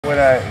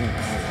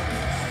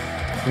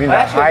you mean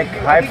the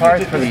high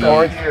parts for the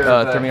chords?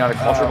 Thermionic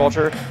Culture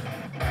Vulture.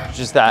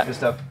 Just that.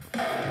 Just up.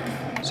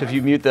 So if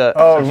you mute the...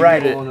 Oh,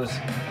 right.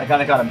 I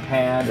kind of got them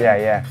panned. Yeah,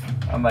 yeah.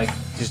 I'm like,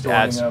 just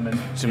adds some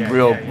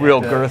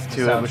real girth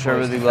to it, which I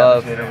really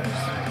love.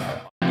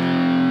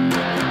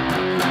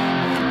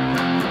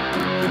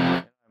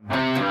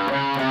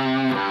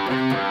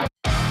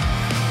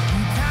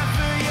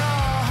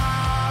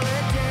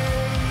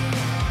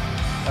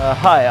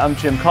 Hi, I'm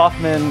Jim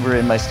Kaufman. We're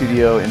in my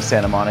studio in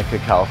Santa Monica,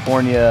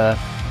 California.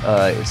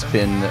 It's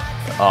been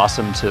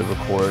awesome to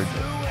record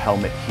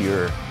Helmet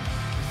here.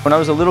 When I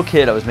was a little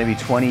kid, I was maybe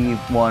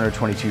 21 or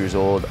 22 years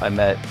old, I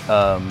met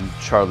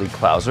Charlie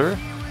Clouser.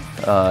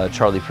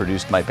 Charlie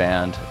produced my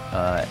band,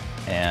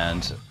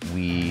 and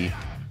we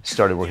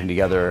started working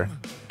together.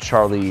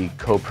 Charlie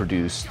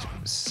co-produced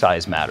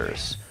Size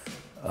Matters,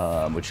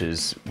 which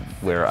is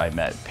where I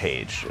met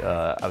Paige.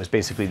 I was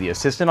basically the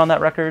assistant on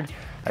that record.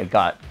 I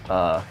got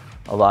a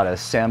lot of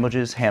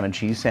sandwiches, ham and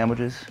cheese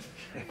sandwiches,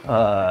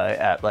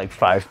 at like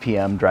 5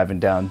 p.m. driving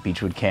down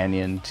Beechwood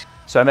Canyon.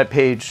 So I met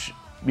Paige,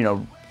 you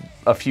know,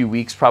 a few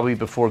weeks probably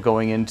before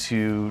going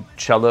into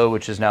Cello,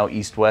 which is now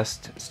East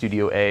West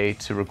Studio A,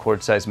 to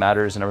record Size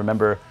Matters. And I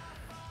remember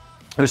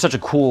it was such a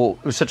cool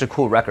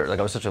record. Like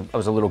I was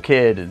a little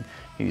kid, and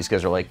these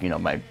guys are like, you know,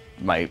 my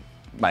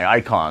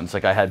icons.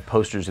 Like I had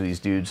posters of these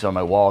dudes on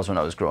my walls when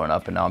I was growing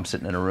up, and now I'm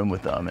sitting in a room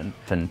with them,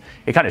 and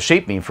it kind of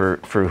shaped me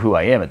for who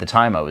I am. At the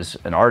time, I was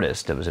an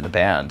artist. I was in a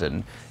band,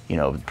 and you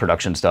know,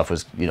 production stuff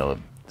was, you know,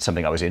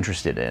 something I was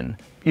interested in.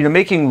 You know,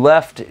 making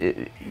Left,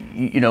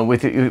 you know,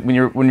 when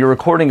you're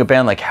recording a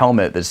band like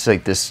Helmet, that's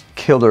like this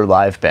killer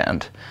live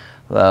band.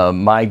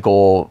 My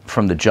goal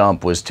from the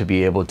jump was to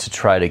be able to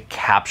try to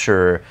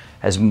capture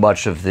as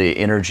much of the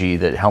energy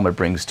that Helmet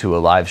brings to a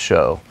live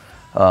show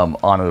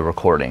on a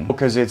recording.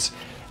 Because it's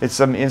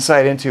some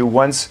insight into,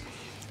 once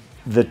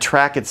the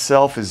track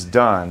itself is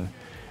done,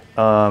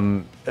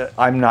 I'm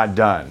not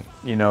done,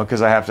 you know,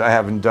 because I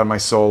haven't done my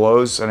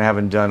solos, and I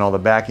haven't done all the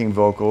backing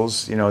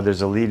vocals. You know,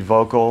 there's a lead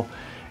vocal,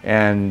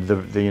 and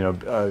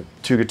the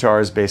 2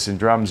 guitars, bass, and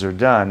drums are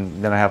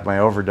done. Then I have my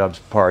overdubs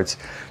parts.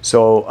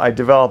 So I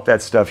developed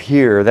that stuff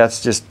here.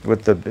 That's just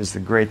what is the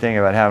great thing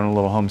about having a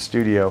little home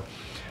studio.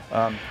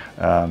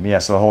 Yeah,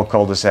 so the whole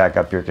cul-de-sac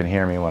up here can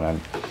hear me when I'm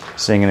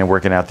singing and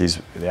working out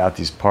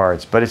these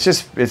parts. But it's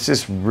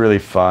just really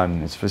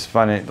fun. It's just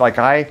fun.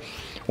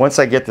 Once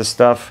I get the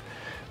stuff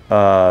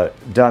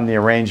done, the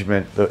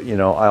arrangement, you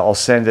know, I'll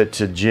send it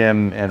to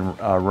Jim and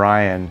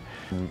Ryan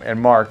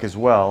and Mark as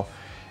well,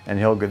 and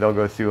they'll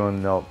go through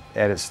and they'll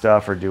edit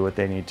stuff or do what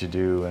they need to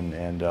do,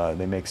 and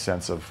they make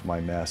sense of my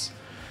mess.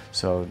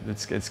 So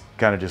it's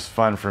kind of just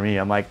fun for me.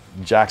 I'm like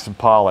Jackson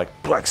Pollock,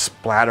 like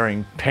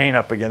splattering paint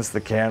up against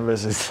the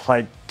canvas. It's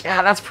like,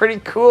 yeah, that's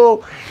pretty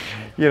cool,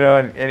 you know.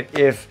 And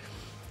if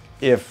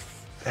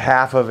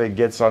half of it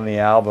gets on the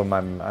album,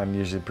 I'm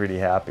usually pretty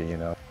happy, you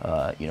know.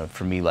 You know,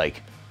 for me,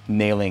 like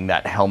nailing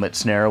that Helmet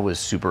snare was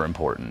super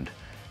important.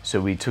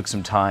 So we took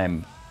some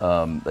time,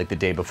 like the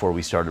day before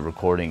we started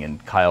recording,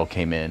 and Kyle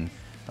came in,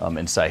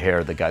 and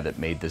Saher, the guy that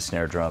made the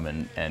snare drum,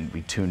 and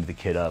we tuned the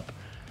kit up.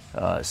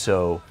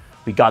 So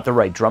we got the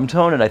right drum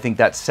tone, and I think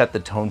that set the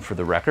tone for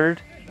the record.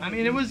 I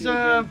mean, it was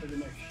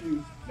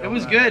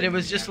good. It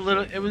was just a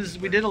little.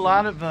 We did a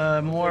lot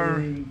of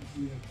more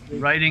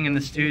writing in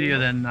the studio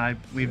than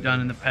we've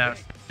done in the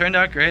past. Turned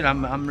out great.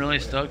 I'm really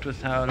stoked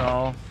with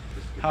how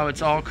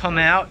it's all come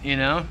out. You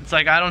know, it's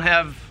like I don't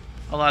have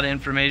a lot of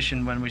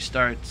information when we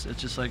start.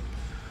 It's just like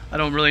I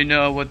don't really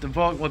know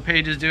what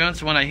Paige is doing.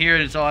 So when I hear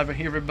it, it's all I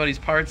hear everybody's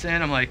parts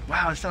in. I'm like,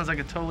 wow, it sounds like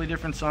a totally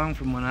different song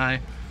from when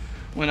I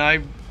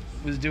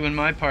was doing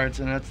my parts,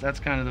 and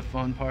that's kind of the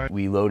fun part.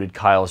 We loaded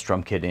Kyle's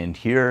drum kit in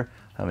here,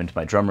 into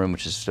my drum room,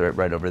 which is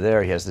right over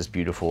there. He has this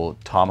beautiful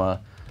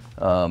Tama.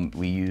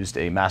 We used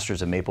a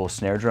Masters of Maple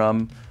snare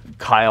drum.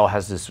 Kyle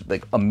has this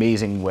like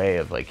amazing way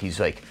of like, he's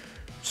like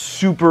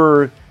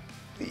super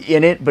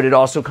in it, but it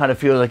also kind of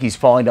feels like he's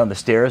falling down the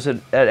stairs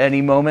at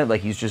any moment.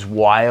 Like he's just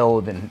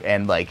wild and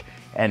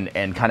kind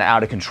of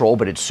out of control,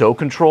 but it's so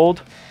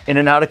controlled in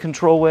an out of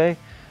control way.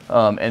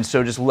 And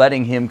so just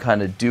letting him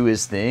kind of do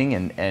his thing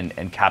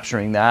and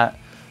capturing that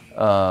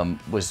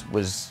was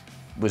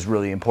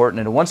really important.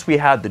 And once we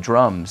had the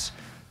drums,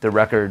 the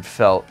record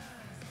felt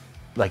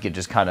like it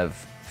just kind of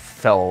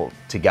fell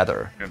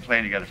together. We've been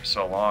playing together for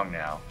so long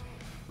now.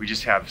 We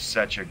just have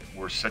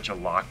we're such a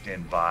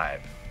locked-in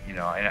vibe, you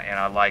know. And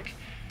I like.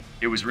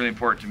 It was really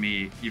important to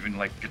me, even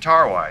like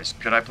guitar-wise.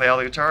 Could I play all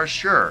the guitars?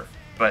 Sure.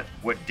 But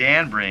what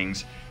Dan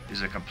brings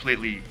is a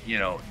completely, you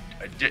know,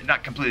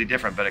 not completely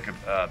different, but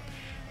a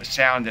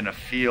sound and a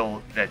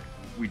feel that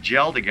we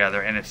gel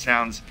together, and it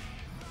sounds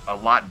a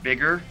lot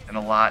bigger and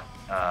a lot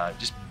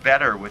just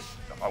better with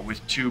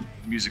 2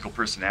 musical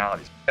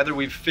personalities. Together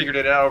we've figured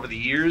it out over the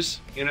years,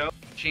 you know,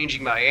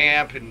 changing my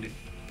amp and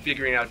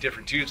figuring out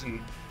different tubes and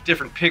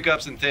different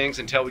pickups and things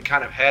until we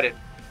kind of had it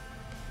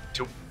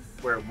to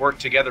where it worked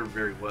together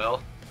very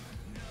well.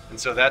 And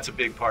so that's a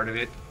big part of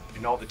it,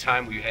 and all the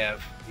time we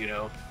have, you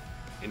know,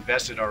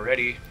 invested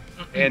already,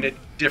 and at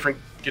different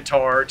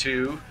guitar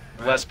too.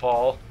 Les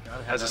Paul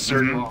has a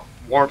certain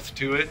warmth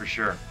to it, For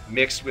sure.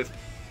 mixed with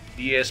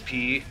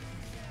ESP,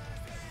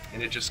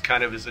 and it just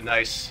kind of is a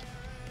nice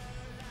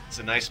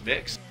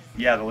mix.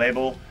 Yeah, the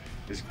label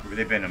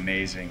they've been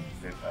amazing.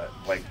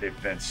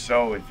 They've been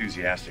so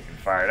enthusiastic and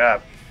fired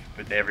up,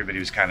 but everybody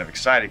was kind of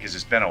excited because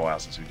it's been a while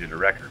since we did a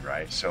record,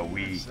 right? So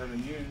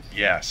 7 years.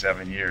 Yeah,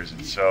 7 years,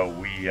 and so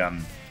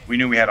we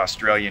knew we had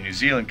Australia and New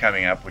Zealand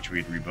coming up, which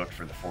we had rebooked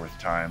for the 4th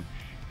time.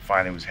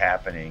 Finally was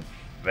happening,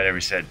 but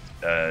everybody said,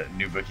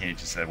 new booking agent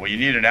said, well, you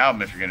need an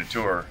album if you're going to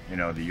tour,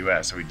 the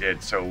U.S. So we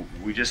did. So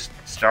we just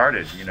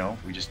started,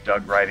 we just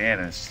dug right in,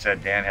 and as I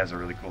said, Dan has a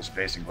really cool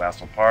space in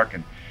Glassell Park,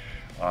 and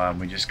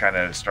we just kind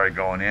of started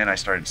going in. I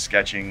started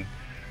sketching,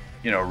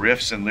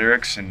 riffs and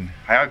lyrics, and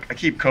I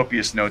keep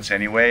copious notes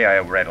anyway. I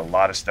write a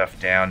lot of stuff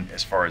down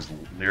as far as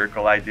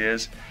lyrical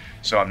ideas,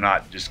 so I'm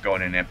not just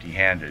going in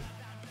empty-handed.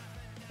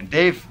 And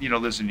Dave,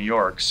 lives in New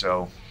York,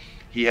 so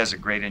he has a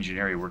great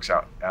engineer he works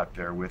out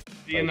there with.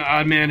 Being the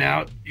odd man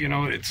out,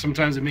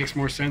 sometimes it makes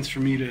more sense for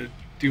me to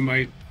do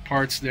my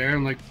parts there.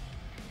 And like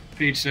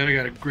Paige said, I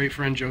got a great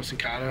friend, Joe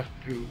Sincata,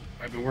 who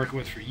I've been working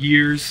with for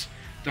years.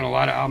 Done a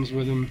lot of albums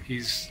with him.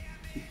 He's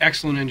an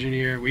excellent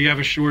engineer. We have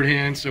a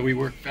shorthand, so we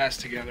work fast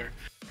together.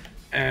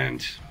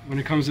 And when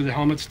it comes to the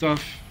helmet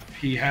stuff,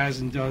 he has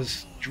and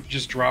does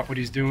just drop what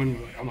he's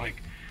doing. I'm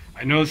like,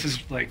 I know this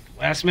is like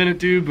last minute,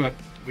 dude, but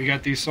we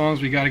got these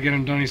songs, we got to get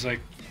them done. He's like,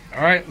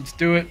 all right, let's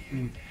do it.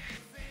 And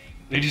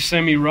they just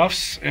send me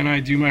roughs, and I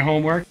do my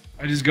homework.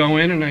 I just go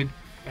in and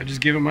I just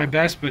give it my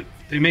best, but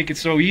they make it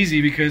so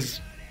easy because,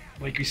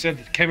 like you said,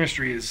 the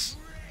chemistry is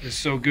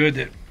so good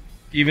that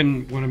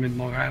even when I'm in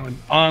Long Island,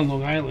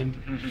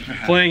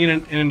 playing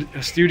in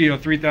a studio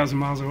 3,000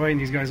 miles away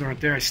and these guys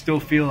aren't there, I still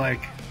feel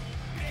like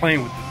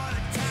playing with them.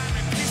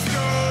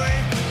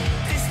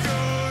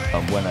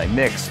 When I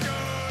mixed,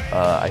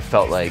 I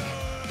felt like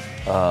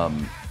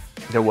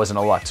there wasn't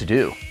a lot to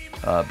do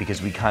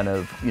because we kind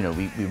of,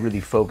 we really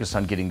focused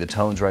on getting the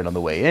tones right on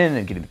the way in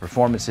and getting the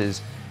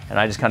performances, and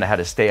I just kind of had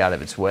to stay out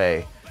of its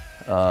way,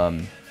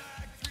 and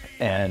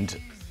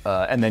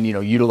then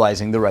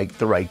utilizing the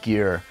right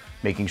gear,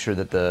 making sure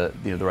that the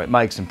right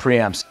mics and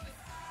preamps.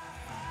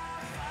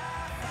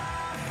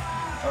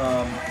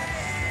 And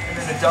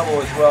then the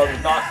double as well.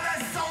 There's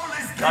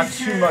not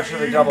too much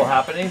of a double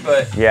happening,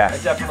 but Yeah. I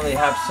definitely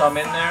have some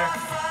in there.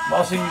 I'm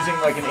also using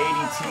like an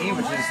ADT,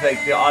 which is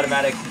like the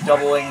automatic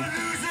doubling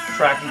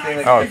tracking thing,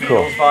 like Oh, the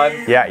cool. Beatles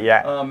vibe.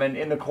 Yeah. And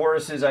in the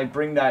choruses, I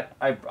bring that,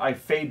 I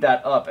fade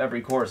that up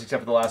every chorus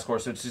except for the last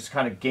chorus, so it's just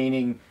kind of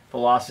gaining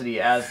velocity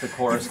as the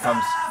chorus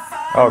comes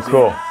Oh,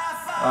 cool. in.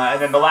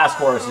 And then the last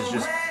chorus is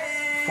just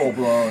full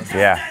blown.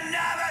 Yeah.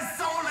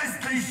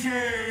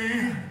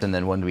 And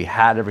then when we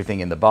had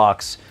everything in the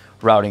box,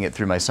 routing it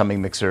through my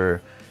summing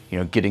mixer,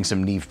 getting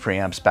some Neve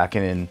preamps back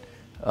in,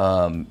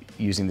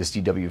 using this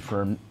DW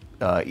Firm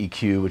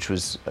EQ, which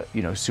was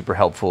super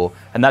helpful.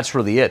 And that's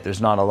really it.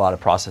 There's not a lot of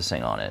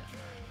processing on it.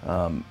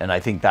 And I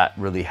think that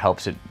really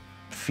helps it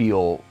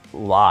feel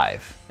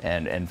live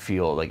and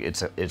feel like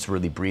it's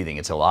really breathing,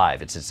 it's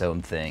alive, it's its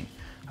own thing.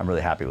 I'm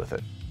really happy with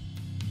it.